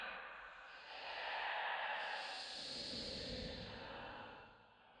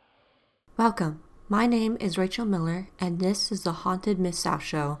Welcome. My name is Rachel Miller, and this is the Haunted Mid-South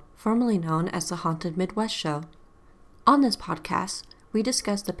Show, formerly known as the Haunted Midwest Show. On this podcast, we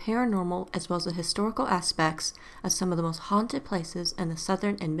discuss the paranormal as well as the historical aspects of some of the most haunted places in the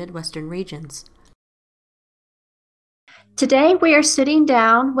southern and midwestern regions. Today, we are sitting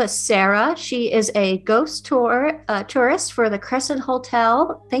down with Sarah. She is a ghost tourist for the Crescent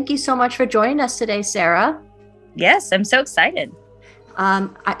Hotel. Thank you so much for joining us today, Sarah. Yes, I'm so excited.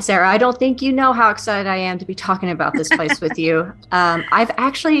 Sarah, I don't think you know how excited I am to be talking about this place with you. I've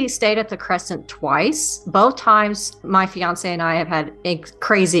actually stayed at the Crescent twice. Both times, my fiance and I have had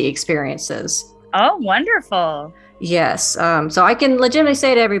crazy experiences. Oh, wonderful. Yes. So I can legitimately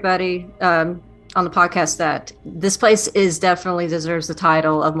say to everybody on the podcast that this place definitely deserves the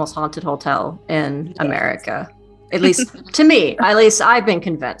title of most haunted hotel in America. At least to me. At least I've been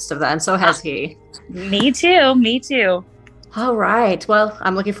convinced of that, and so has he. Me too. All right. Well,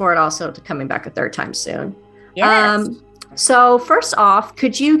 I'm looking forward also to coming back a third time soon. Yes. So first off,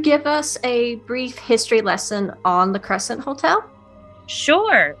 could you give us a brief history lesson on the Crescent Hotel?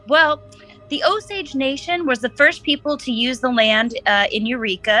 Sure. Well, the Osage Nation was the first people to use the land in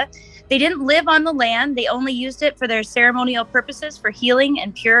Eureka. They didn't live on the land. They only used it for their ceremonial purposes for healing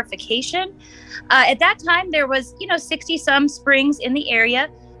and purification. At that time, there was, 60 some springs in the area,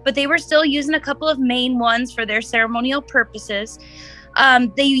 but they were still using a couple of main ones for their ceremonial purposes.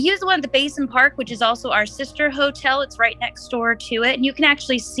 They use the one at the Basin Park, which is also our sister hotel. It's right next door to it. And you can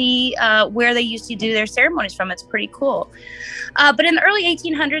actually see where they used to do their ceremonies from. It's pretty cool. But in the early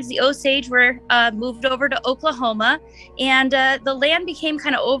 1800s, the Osage were moved over to Oklahoma, and the land became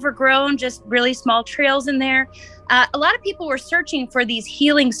kind of overgrown, just really small trails in there. A lot of people were searching for these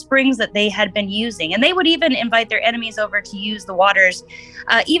healing springs that they had been using, and they would even invite their enemies over to use the waters,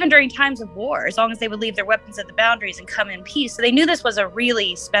 even during times of war, as long as they would leave their weapons at the boundaries and come in peace. So they knew this was a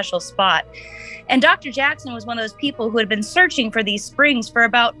really special spot. And Dr. Jackson was one of those people who had been searching for these springs for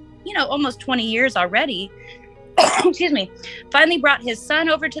about, almost 20 years already. Excuse me. Finally brought his son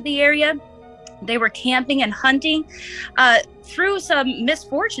over to the area. They were camping and hunting. Through some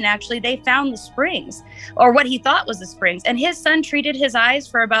misfortune, actually, they found the springs, or what he thought was the springs, and his son treated his eyes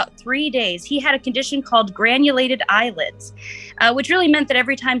for about 3 days. He had a condition called granulated eyelids, which really meant that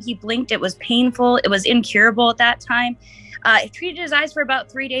every time he blinked, it was painful. It was incurable at that time. He treated his eyes for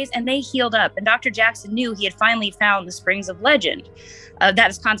about 3 days, and they healed up. And Dr. Jackson knew he had finally found the springs of legend. That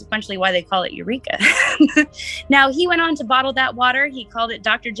is consequentially why they call it Eureka. Now, he went on to bottle that water. He called it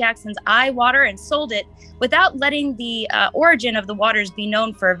Dr. Jackson's Eye Water and sold it without letting the origin of the waters be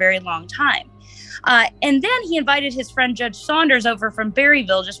known for a very long time. And then he invited his friend Judge Saunders over from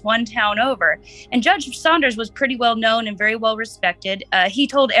Berryville, just one town over. And Judge Saunders was pretty well known and very well respected. He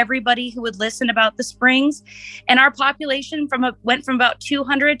told everybody who would listen about the springs. And our population went from about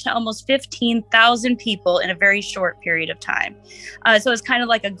 200 to almost 15,000 people in a very short period of time. So it's kind of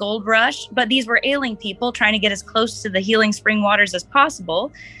like a gold rush. But these were ailing people trying to get as close to the healing spring waters as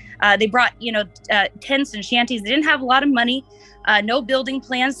possible. They brought, tents and shanties. They didn't have a lot of money. No building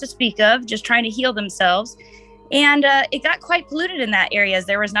plans to speak of, just trying to heal themselves. And it got quite polluted in that area, as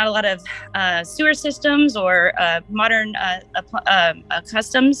there was not a lot of sewer systems or modern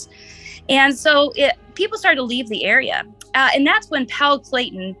customs. And so people started to leave the area. And that's when Powell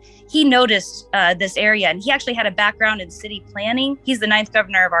Clayton, he noticed this area, and he actually had a background in city planning. He's the 9th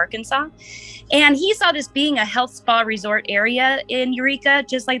governor of Arkansas. And he saw this being a health spa resort area in Eureka,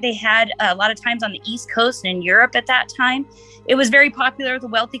 just like they had a lot of times on the East Coast and in Europe at that time. It was very popular with the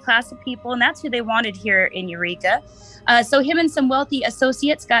wealthy class of people, and that's who they wanted here in Eureka. So him and some wealthy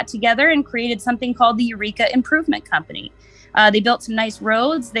associates got together and created something called the Eureka Improvement Company. They built some nice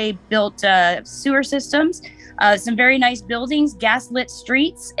roads. They built sewer systems, some very nice buildings, gas-lit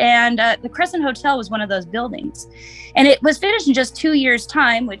streets, and the Crescent Hotel was one of those buildings. And it was finished in just 2 years'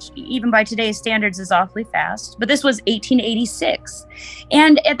 time, which even by today's standards is awfully fast. But this was 1886.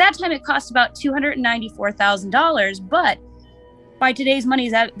 And at that time, it cost about $294,000, but by today's money,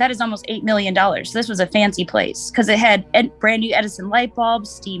 that is almost $8 million. So this was a fancy place because it had brand new Edison light bulbs,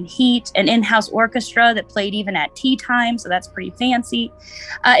 steam heat, an in-house orchestra that played even at tea time. So that's pretty fancy.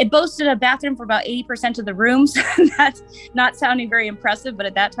 It boasted a bathroom for about 80% of the rooms. That's not sounding very impressive, but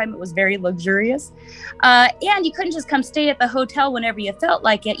at that time it was very luxurious. And you couldn't just come stay at the hotel whenever you felt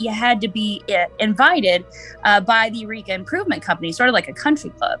like it. You had to be invited by the Eureka Improvement Company, sort of like a country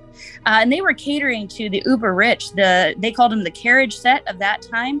club. And they were catering to the uber rich. They called them the carriage set of that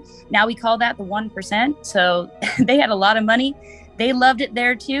time. Now we call that the 1%. So they had a lot of money. They loved it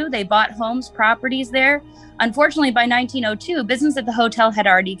there too. They bought homes, properties there. Unfortunately, by 1902, business at the hotel had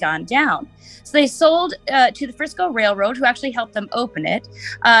already gone down. So they sold to the Frisco Railroad, who actually helped them open it.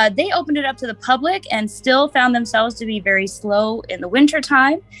 They opened it up to the public and still found themselves to be very slow in the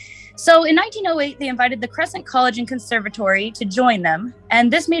wintertime. So in 1908, they invited the Crescent College and Conservatory to join them.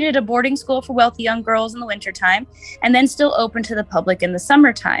 And this made it a boarding school for wealthy young girls in the wintertime, and then still open to the public in the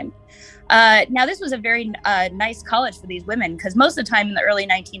summertime. Now, this was a very nice college for these women, because most of the time in the early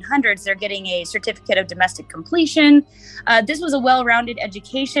 1900s, they're getting a certificate of domestic completion. This was a well-rounded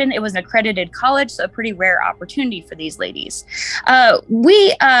education. It was an accredited college, so a pretty rare opportunity for these ladies.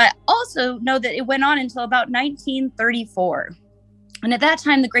 We also know that it went on until about 1934. And at that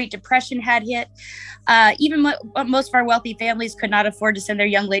time, the Great Depression had hit. Even most of our wealthy families could not afford to send their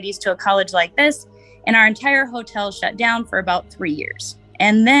young ladies to a college like this. And our entire hotel shut down for about 3 years.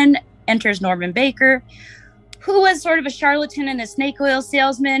 And then enters Norman Baker, who was sort of a charlatan and a snake oil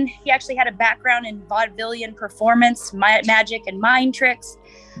salesman. He actually had a background in vaudevillian performance, magic, and mind tricks.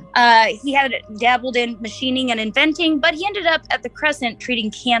 He had dabbled in machining and inventing, but he ended up at the Crescent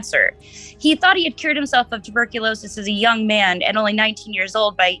treating cancer. He thought he had cured himself of tuberculosis as a young man at only 19 years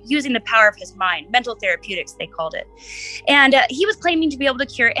old by using the power of his mind, mental therapeutics, they called it. And he was claiming to be able to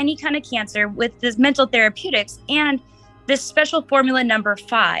cure any kind of cancer with this mental therapeutics and this special formula number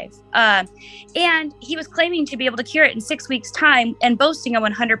 5. And he was claiming to be able to cure it in 6 weeks' time and boasting a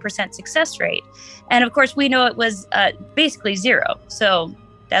 100% success rate. And of course, we know it was basically zero. So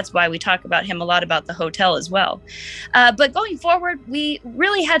that's why we talk about him a lot about the hotel as well. But going forward, we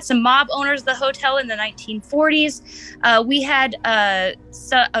really had some mob owners of the hotel in the 1940s. We had a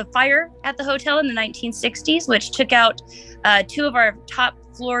fire at the hotel in the 1960s, which took out 2 of our top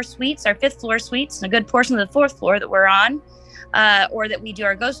floor suites, our 5th floor suites, and a good portion of the 4th floor that we're on, or that we do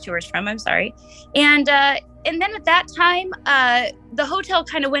our ghost tours from, I'm sorry. And then at that time, the hotel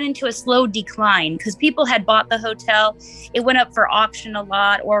kind of went into a slow decline because people had bought the hotel. It went up for auction a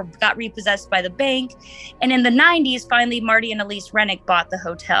lot or got repossessed by the bank. And in the 90s, finally, Marty and Elise Rennick bought the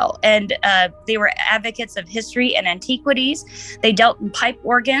hotel. And they were advocates of history and antiquities. They dealt in pipe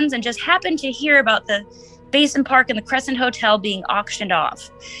organs and just happened to hear about the Basin Park and the Crescent Hotel being auctioned off.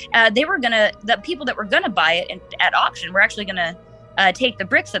 The people that were gonna buy it at auction were actually gonna take the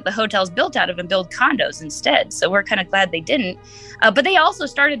bricks that the hotel's built out of and build condos instead. So we're kind of glad they didn't. But they also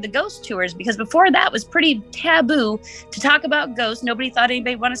started the ghost tours, because before that was pretty taboo to talk about ghosts. Nobody thought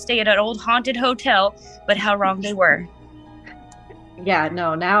anybody would want to stay at an old haunted hotel, but how wrong they were. Yeah,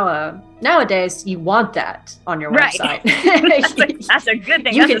 no, nowadays you want that on your website. That's a good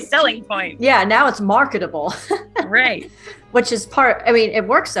thing. That's a selling point. Yeah, now it's marketable. Right. Which is it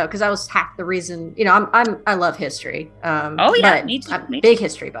works though, because I was half the reason, I love history. Oh yeah, me too. I'm a big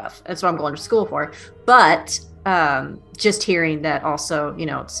history buff. That's what I'm going to school for. But just hearing that also,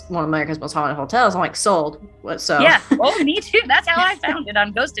 it's one of America's most haunted hotels, I'm like, sold. So yeah, oh, me too. That's how I found it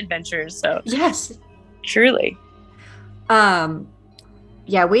on Ghost Adventures. So yes, truly.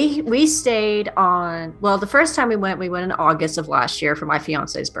 Yeah, we stayed on, the first time we went in August of last year for my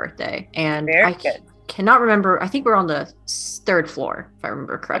fiance's birthday. And very good. Cannot remember. I think we're on the 3rd floor, if I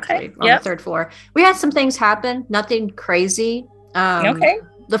remember correctly. Okay. On the 3rd floor. We had some things happen, nothing crazy. Okay.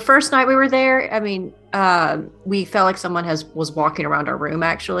 The first night we were there, we felt like someone was walking around our room,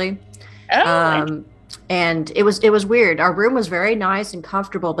 actually. Oh. And it was weird. Our room was very nice and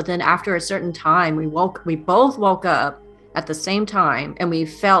comfortable, but then after a certain time, we both woke up at the same time, and we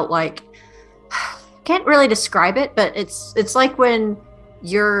felt like, can't really describe it, but it's like when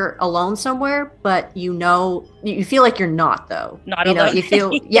you're alone somewhere, but you feel like you're not, though. Not alone. You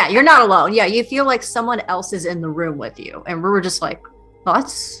feel, yeah, you're not alone. Yeah, you feel like someone else is in the room with you, and we were just like,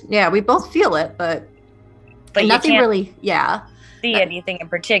 we both feel it, but nothing really, see anything in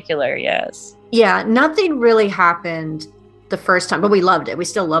particular. Yes. Yeah, nothing really happened the first time, but we loved it. We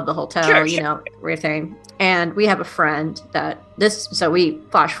still love the hotel, sure. Everything. And we have a friend so we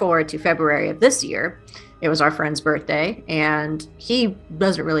flash forward to February of this year. It was our friend's birthday, and he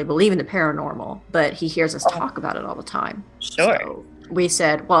doesn't really believe in the paranormal, but he hears us talk about it all the time. Sure. So we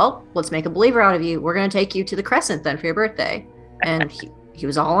said, well, let's make a believer out of you. We're going to take you to the Crescent then for your birthday. And he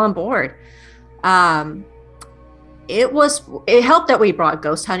was all on board. It helped that we brought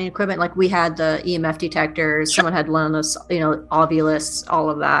ghost hunting equipment. Like we had the EMF detectors. Someone had loaned us, Ovilus, all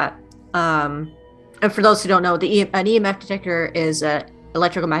of that. And for those who don't know, an EMF detector is a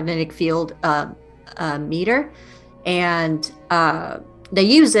electrical magnetic field meter, and they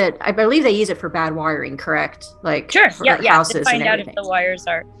use it. I believe they use it for bad wiring. Correct? Like sure, for houses to find and out if the wires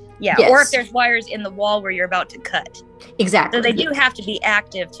are yes. Or if there's wires in the wall where you're about to cut. Exactly. So they do have to be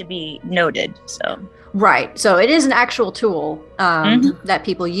active to be noted. So. Right. So it is an actual tool Mhm. that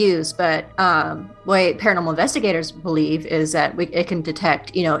people use, but what paranormal investigators believe is that it can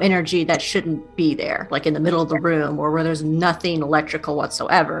detect, energy that shouldn't be there, like in the middle of the room or where there's nothing electrical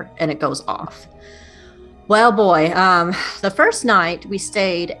whatsoever, and it goes off. Well, boy, the first night we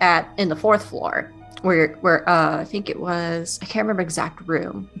stayed in the fourth floor, where I think it was, I can't remember exact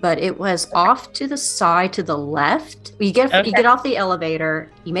room, but it was off to the side to the left. You Okay. get off the elevator,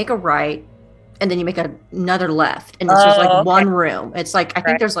 you make a right, and then you make another left, and it's just like Oh, okay. one room. It's like I think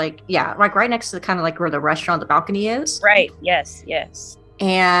Right. there's like, yeah, like right next to kind of like where the restaurant, the balcony is. Right. Yes. Yes.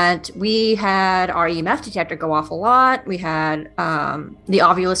 And we had our EMF detector go off a lot. We had the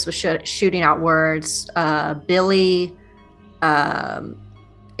Ovulus was shooting out words. Billy, um,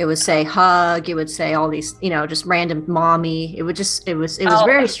 it would say hug. It would say all these, just random mommy. It was Oh,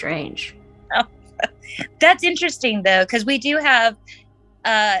 very strange. oh. That's interesting though, because we do have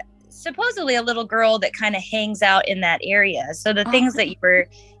uh supposedly a little girl that kind of hangs out in that area. So the Oh, things that you were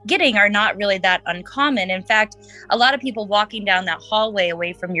getting are not really that uncommon. In fact, a lot of people walking down that hallway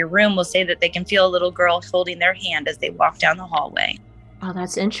away from your room will say that they can feel a little girl holding their hand as they walk down the hallway. oh,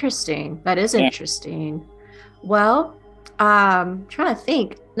 that's interesting. That is Yeah. interesting. Well, trying to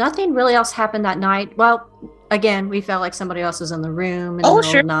think. Nothing really else happened that night. Well, again, we felt like somebody else was in the room in the Oh, middle of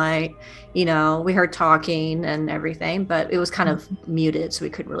sure. the night. We heard talking and everything, but it was kind of muted, so we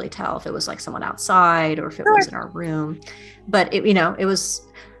couldn't really tell if it was like someone outside or if it was Sure. in our room. But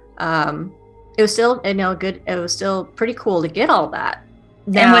um, it was still, good. It was still pretty cool to get all that.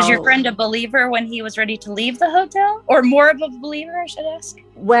 And was your Now, friend a believer when he was ready to leave the hotel? Or more of a believer, I should ask?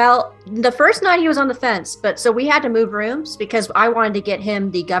 well, the first night he was on the fence, but so we had to move rooms because I wanted to get him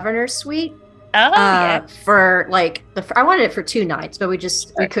the governor's suite Oh, yeah. for like I wanted it for 2 nights, but we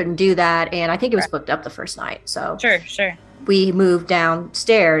Sure. couldn't do that, and I think it was Right. booked up the first night. So Sure, sure. we moved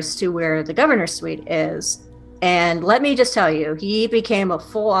downstairs to where the governor's suite is, and let me just tell you, he became a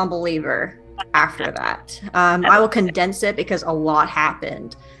full-on believer after that. I will condense it because a lot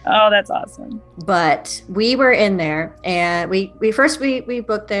happened. Oh, that's awesome. But we were in there, and we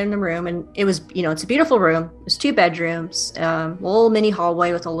booked in the room, and it was, it's a beautiful room. There's 2 bedrooms, a little mini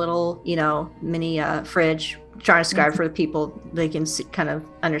hallway with a little, mini fridge. Trying to describe for the people, they can kind of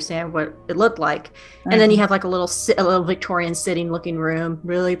understand what it looked like. And then you have like a little Victorian sitting looking room,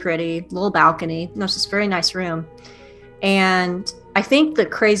 really pretty, little balcony. It's just a very nice room. And I think the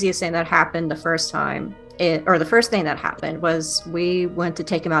craziest thing that happened the first thing that happened was we went to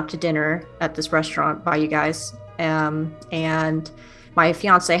take him out to dinner at this restaurant by you guys. And my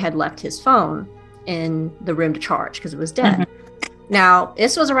fiance had left his phone in the room to charge because it was dead. Mhm. Now,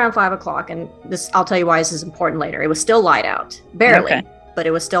 this was around 5 o'clock, and I'll tell you why this is important later. It was still light out, barely, Okay. but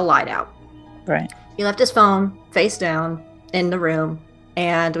it was still light out. Right. He left his phone face down in the room,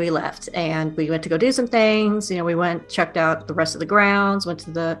 and we left, and we went to go do some things. We checked out the rest of the grounds,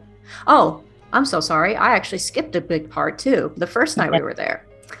 oh, I'm so sorry. I actually skipped a big part too. The first night we were there.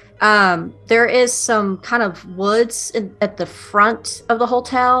 There is some kind of woods at the front of the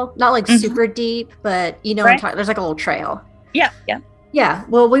hotel, not like super deep, but Right. there's like a little trail. Yeah, yeah. Yeah.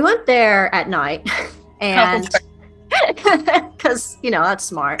 Well, we went there at night, and because that's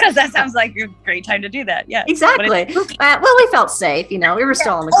smart. Because that sounds like a great time to do that. Yeah. Exactly. Well, we felt safe. We were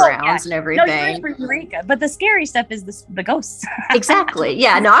still on the grounds and No, everything. you're in Eureka, but the scary stuff is the ghosts. Exactly.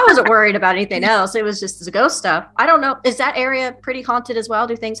 Yeah. No, I wasn't worried about anything else. It was just the ghost stuff. I don't know. Is that area pretty haunted as well?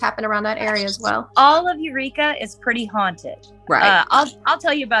 Do things happen around that area as well? All of Eureka is pretty haunted. Right. I'll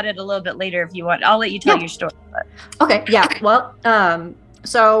tell you about it a little bit later if you want. I'll let you tell your story. But. Okay. Yeah. Well,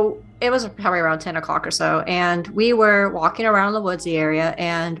 so it was probably around 10 o'clock or so, and we were walking around the woodsy area,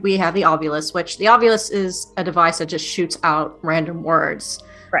 and we have the Ovulus, which the Ovulus is a device that just shoots out random words.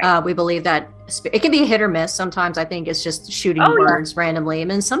 Right. We believe that it can be a hit or miss. Sometimes I think it's just shooting words randomly,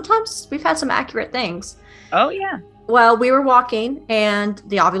 and then sometimes we've had some accurate things. Oh, yeah. Well, we were walking, and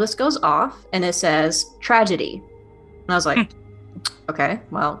the Ovulus goes off, and it says tragedy. And I was like, okay,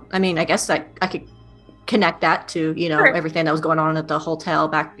 well, I mean, I guess I could connect that to Sure. everything that was going on at the hotel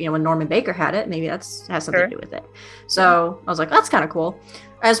back when Norman Baker had it. Maybe has something to do with it. So I was like, that's kind of cool.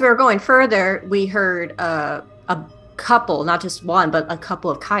 As we were going further, we heard a couple, not just one, but a couple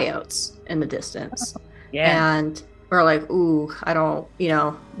of coyotes in the distance. Yeah. And we're like, ooh, I don't, we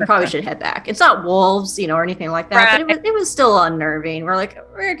probably should head back. It's not wolves, or anything like that, Right. but it was still unnerving. We're like,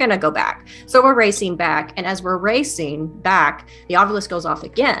 we're going to go back. So we're racing back. And as we're racing back, the Ovulus goes off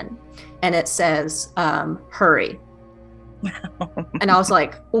again. And it says, hurry. And I was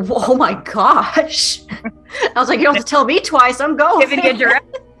like, oh my gosh. I was like, you don't have to tell me twice. I'm going. Giving you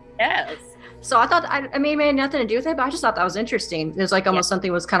direction. Yes. So I thought, I mean, it had nothing to do with it, but I just thought that was interesting. It was like almost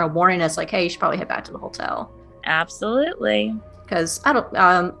something was kind of warning us, like, hey, you should probably head back to the hotel. Absolutely. Because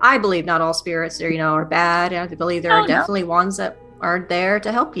I believe not all spirits are bad. I believe there are Oh, no. definitely ones that are there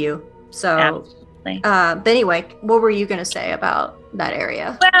to help you. So, Absolutely. but anyway, what were you going to say about that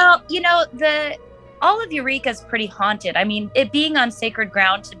area? Well, all of Eureka is pretty haunted. I mean, it being on sacred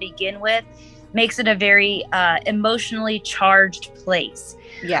ground to begin with makes it a very emotionally charged place.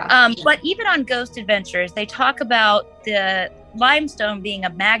 Yeah. But even on Ghost Adventures, they talk about the limestone being a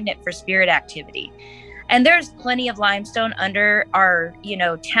magnet for spirit activity. And there's plenty of limestone under our,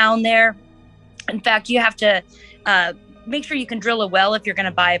 town there. In fact, you have to make sure you can drill a well if you're going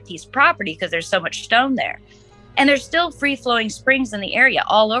to buy a piece of property because there's so much stone there. And there's still free flowing springs in the area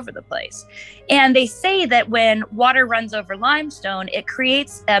all over the place. And they say that when water runs over limestone, it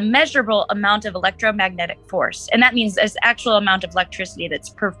creates a measurable amount of electromagnetic force. And that means there's actual amount of electricity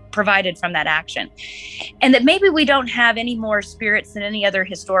that's provided from that action. And that maybe we don't have any more spirits than any other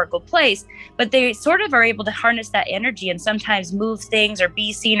historical place, but they sort of are able to harness that energy and sometimes move things or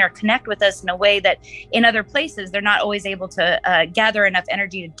be seen or connect with us in a way that in other places, they're not always able to gather enough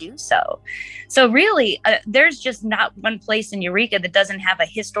energy to do so. So really, there's just not one place in Eureka that doesn't have a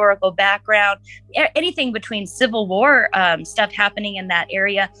historical background. Anything between Civil War stuff happening in that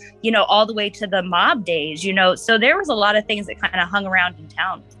area, all the way to the mob days, so there was a lot of things that kind of hung around in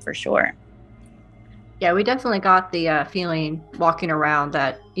town for sure. Yeah, we definitely got the feeling walking around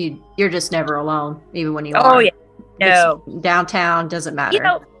that you're just never alone, even when you are. Oh, yeah. No. It's downtown, doesn't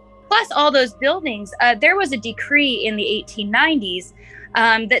matter. Plus all those buildings, there was a decree in the 1890s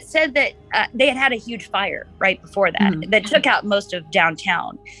that said that they had a huge fire right before that, that took out most of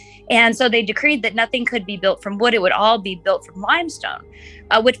downtown. And so they decreed that nothing could be built from wood. It would all be built from limestone,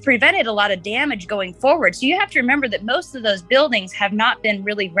 which prevented a lot of damage going forward. So you have to remember that most of those buildings have not been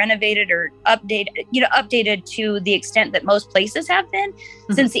really renovated or updated to the extent that most places have been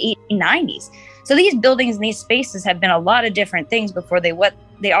since the 1890s. So these buildings and these spaces have been a lot of different things before what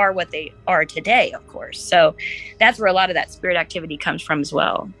they are today, of course. So that's where a lot of that spirit activity comes from as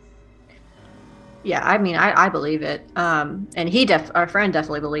well. Yeah, I mean, I believe it. And our friend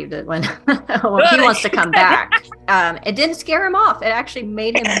definitely believed it when he wants to come back. It didn't scare him off. It actually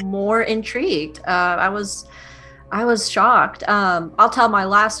made him more intrigued. I was shocked. I'll tell my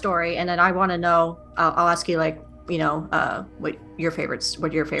last story, and then I want to know. I'll ask you, what your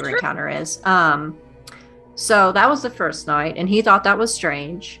favorite encounter is. So that was the first night, and he thought that was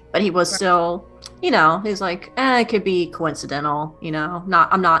strange, but he was still, he's like, it could be coincidental,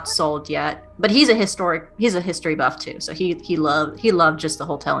 I'm not sold yet. But he's a history buff too, so he loved just the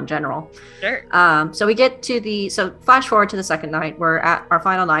hotel in general. Sure. So we get to flash forward to the second night. We're at our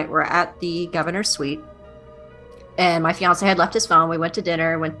final night. We're at the governor's suite, and my fiance had left his phone. We went to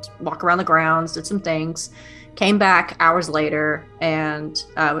dinner, went to walk around the grounds, did some things, came back hours later, and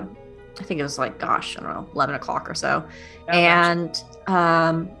I think it was 11 o'clock or so. Oh, and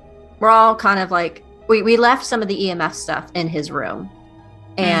we're all kind of we left some of the EMF stuff in his room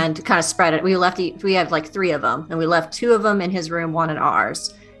and kind of spread it. We have 3 of them, and we left 2 of them in his room, 1 in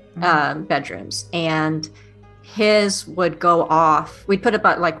ours bedrooms. And his would go off. We'd put it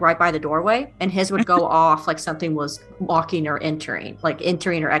right by the doorway, and his would go off like something was walking or entering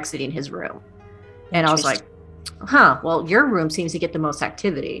or exiting his room. And I was like, well, your room seems to get the most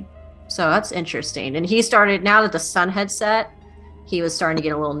activity. So that's interesting. And he started, now that the sun had set, he was starting to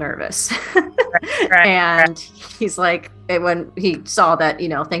get a little nervous. And he's like, when he saw that,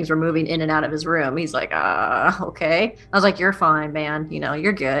 things were moving in and out of his room, he's like, okay. I was like, you're fine, man.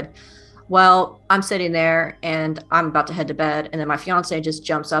 You're good. Well, I'm sitting there and I'm about to head to bed. And then my fiance just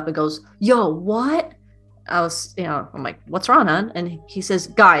jumps up and goes, yo, what? I was, I'm like, what's wrong, hon? And he says,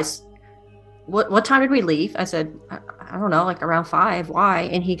 guys, what time did we leave? I said, I don't know, around 5. Why?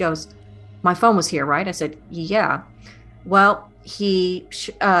 And he goes, my phone was here, right? I said, yeah. Well, he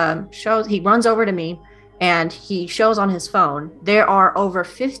runs over to me and he shows on his phone, there are over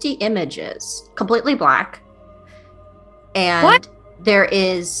 50 images, completely black. And there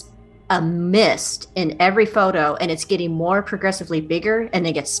is a mist in every photo, and it's getting more progressively bigger, and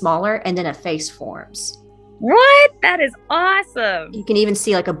then gets smaller, and then a face forms. What? That is awesome. You can even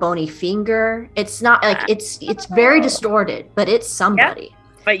see a bony finger. It's not it's very distorted, but it's somebody.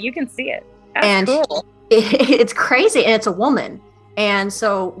 Yeah, but you can see it. That's cool. It's crazy, and it's a woman. And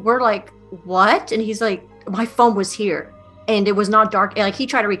so we're like, what? And he's like, my phone was here, and it was not dark. He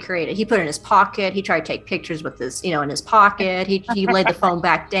tried to recreate it. He put it in his pocket. He tried to take pictures with this, in his pocket. He laid the phone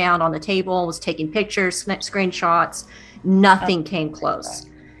back down on the table, was taking pictures, screenshots. Nothing came close.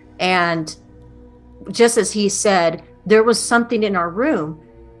 And just as he said, there was something in our room,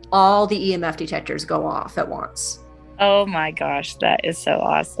 all the EMF detectors go off at once. Oh my gosh, that is so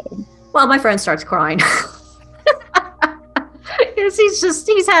awesome. Well, my friend starts crying.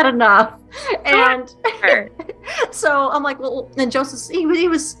 He's had enough. And so I'm like, well, and Joseph,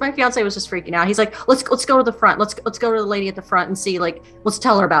 my fiance was just freaking out. He's like, let's go to the front. Let's go to the lady at the front and see, like, let's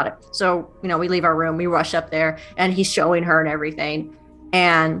tell her about it. So, we leave our room, we rush up there, and he's showing her and everything.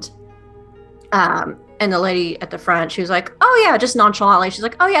 And the lady at the front, she was like, oh yeah, just nonchalantly. She's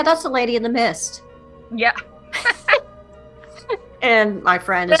like, oh yeah, that's the lady in the mist. Yeah. And my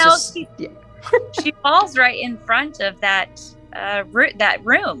friend is just... She falls right in front of that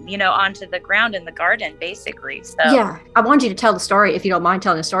room, onto the ground in the garden, basically. So yeah, I wanted you to tell the story, if you don't mind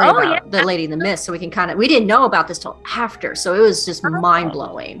telling the story about the lady in the mist, so we can we didn't know about this till after, so it was just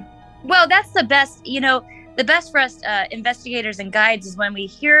mind-blowing. Well, that's the best, the best for us investigators and guides is when we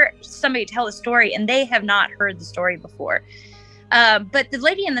hear somebody tell a story and they have not heard the story before. But the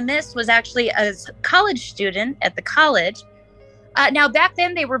lady in the mist was actually a college student at the college. Now, back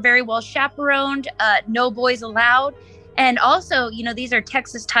then, they were very well chaperoned, no boys allowed. And also, these are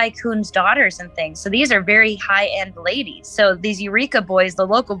Texas tycoons' daughters and things. So these are very high-end ladies. So these Eureka boys, the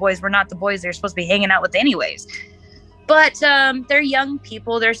local boys, were not the boys they're supposed to be hanging out with anyways. But they're young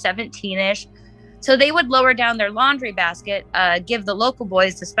people. They're 17-ish. So they would lower down their laundry basket, give the local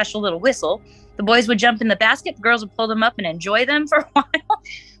boys the special little whistle. The boys would jump in the basket. The girls would pull them up and enjoy them for a while.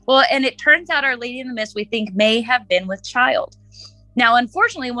 Well, and it turns out Our Lady in the Mist, we think, may have been with child. Now,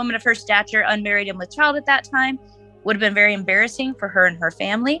 unfortunately, a woman of her stature, unmarried and with child at that time, would have been very embarrassing for her and her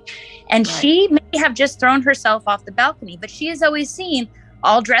family. And she may have just thrown herself off the balcony, but she is always seen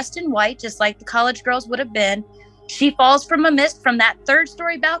all dressed in white, just like the college girls would have been. She falls from a mist from that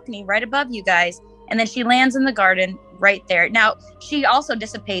 3rd-story balcony right above you guys, and then she lands in the garden right there. Now, she also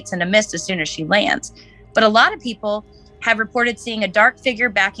dissipates in a mist as soon as she lands. But a lot of people have reported seeing a dark figure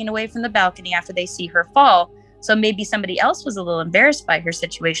backing away from the balcony after they see her fall. So maybe somebody else was a little embarrassed by her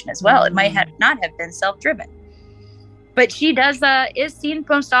situation as well. It might not have been self-driven. But she is seen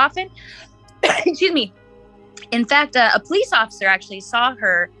most often. Excuse me. In fact, a police officer actually saw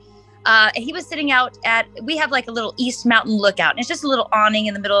her. He was sitting out we have like a little East Mountain lookout. And it's just a little awning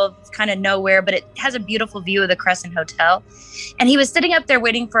in the middle of kind of nowhere, but it has a beautiful view of the Crescent Hotel. And he was sitting up there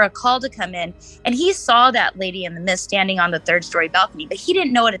waiting for a call to come in. And he saw that lady in the mist standing on the 3rd-story balcony, but he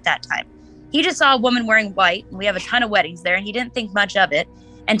didn't know it at that time. He just saw a woman wearing white, and we have a ton of weddings there, and he didn't think much of it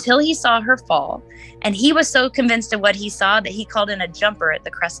until he saw her fall. And he was so convinced of what he saw that he called in a jumper at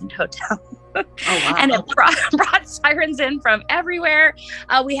the Crescent Hotel. Oh, wow. And it brought sirens in from everywhere.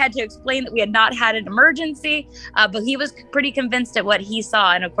 We had to explain that we had not had an emergency, but he was pretty convinced at what he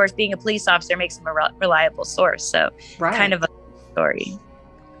saw. And of course, being a police officer makes him a reliable source. So kind of a story.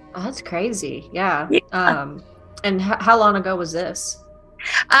 Oh, that's crazy. Yeah. And how long ago was this?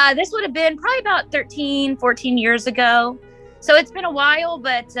 This would have been probably about 13, 14 years ago. So it's been a while,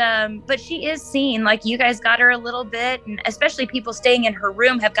 but she is seen. Like, you guys got her a little bit, and especially people staying in her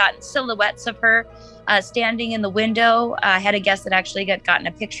room have gotten silhouettes of her standing in the window. I had a guest that actually gotten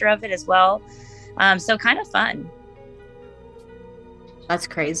a picture of it as well. So kind of fun. That's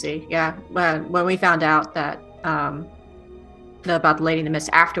crazy. Yeah. When we found out that about the Lady in the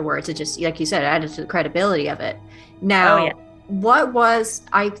Mist afterwards, it just, like you said, it added to the credibility of it. Now,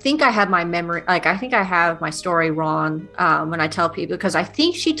 I think I have my memory, I think I have my story wrong when I tell people, because I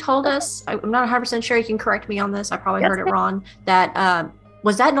think she told us, I'm not 100% sure, you can correct me on this, I probably heard it wrong, that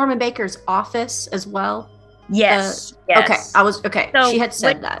was that Norman Baker's office as well? Yes. Okay, so she had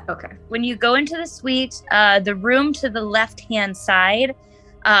said that. Okay. When you go into the suite, the room to the left-hand side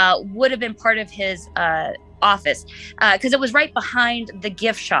would have been part of his office, because it was right behind the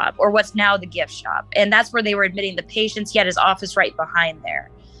gift shop, or what's now the gift shop, and that's where they were admitting the patients. He had his office right behind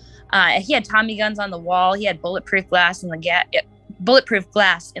there. He had Tommy guns on the wall. He had bulletproof glass in the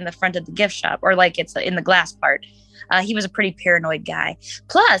front of the gift shop, or like it's in the glass part. He was a pretty paranoid guy.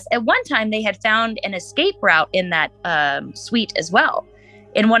 Plus, at one time, they had found an escape route in that suite as well.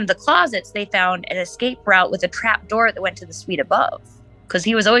 In one of the closets, they found an escape route with a trap door that went to the suite above, because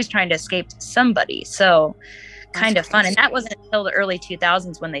he was always trying to escape to somebody. So kind of fun. And that wasn't until the early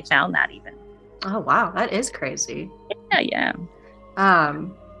 2000s when they found that even. Oh, wow. That is crazy. Yeah.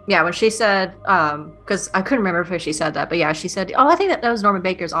 Yeah, when she said, because I couldn't remember if she said that, but yeah, she said, oh, I think that was Norman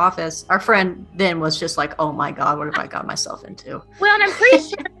Baker's office. Our friend then was just like, oh my God, what have I got myself into? Well, and I'm pretty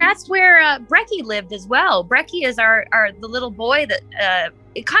sure that's where Brecky lived as well. Brecky is the little boy that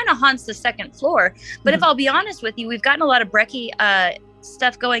it kind of haunts the 2nd floor. But if I'll be honest with you, we've gotten a lot of Brecky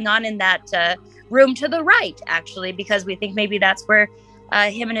stuff going on in that room to the right, actually, because we think maybe that's where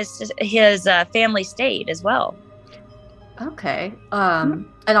him and his family stayed as well. Okay. Mhm.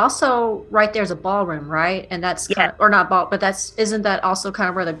 And also right there's a ballroom, right? And that's Yeah, kind of, or not ball, but isn't that also kind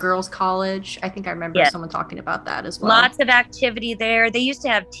of where the girls' college? I think I remember yeah. someone talking about that as well. Lots of activity there. They used to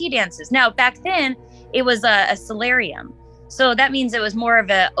have tea dances. Now, back then, it was a solarium. So that means it was more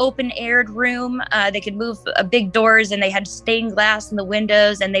of an open aired room. They could move big doors and they had stained glass in the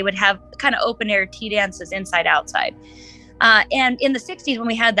windows and they would have kind of open air tea dances inside outside. And in the 60s, when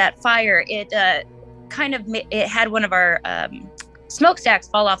we had that fire, it had one of our smokestacks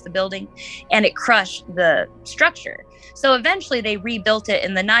fall off the building and it crushed the structure. So eventually they rebuilt it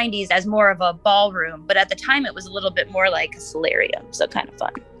in the 90s as more of a ballroom, but at the time it was a little bit more like a solarium. So kind of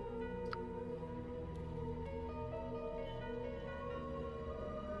fun.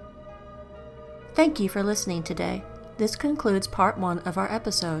 Thank you for listening today. This concludes part 1 of our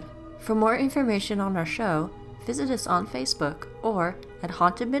episode. For more information on our show, visit us on Facebook or at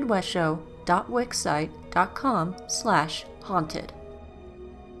hauntedmidwestshow.wixsite.com/haunted.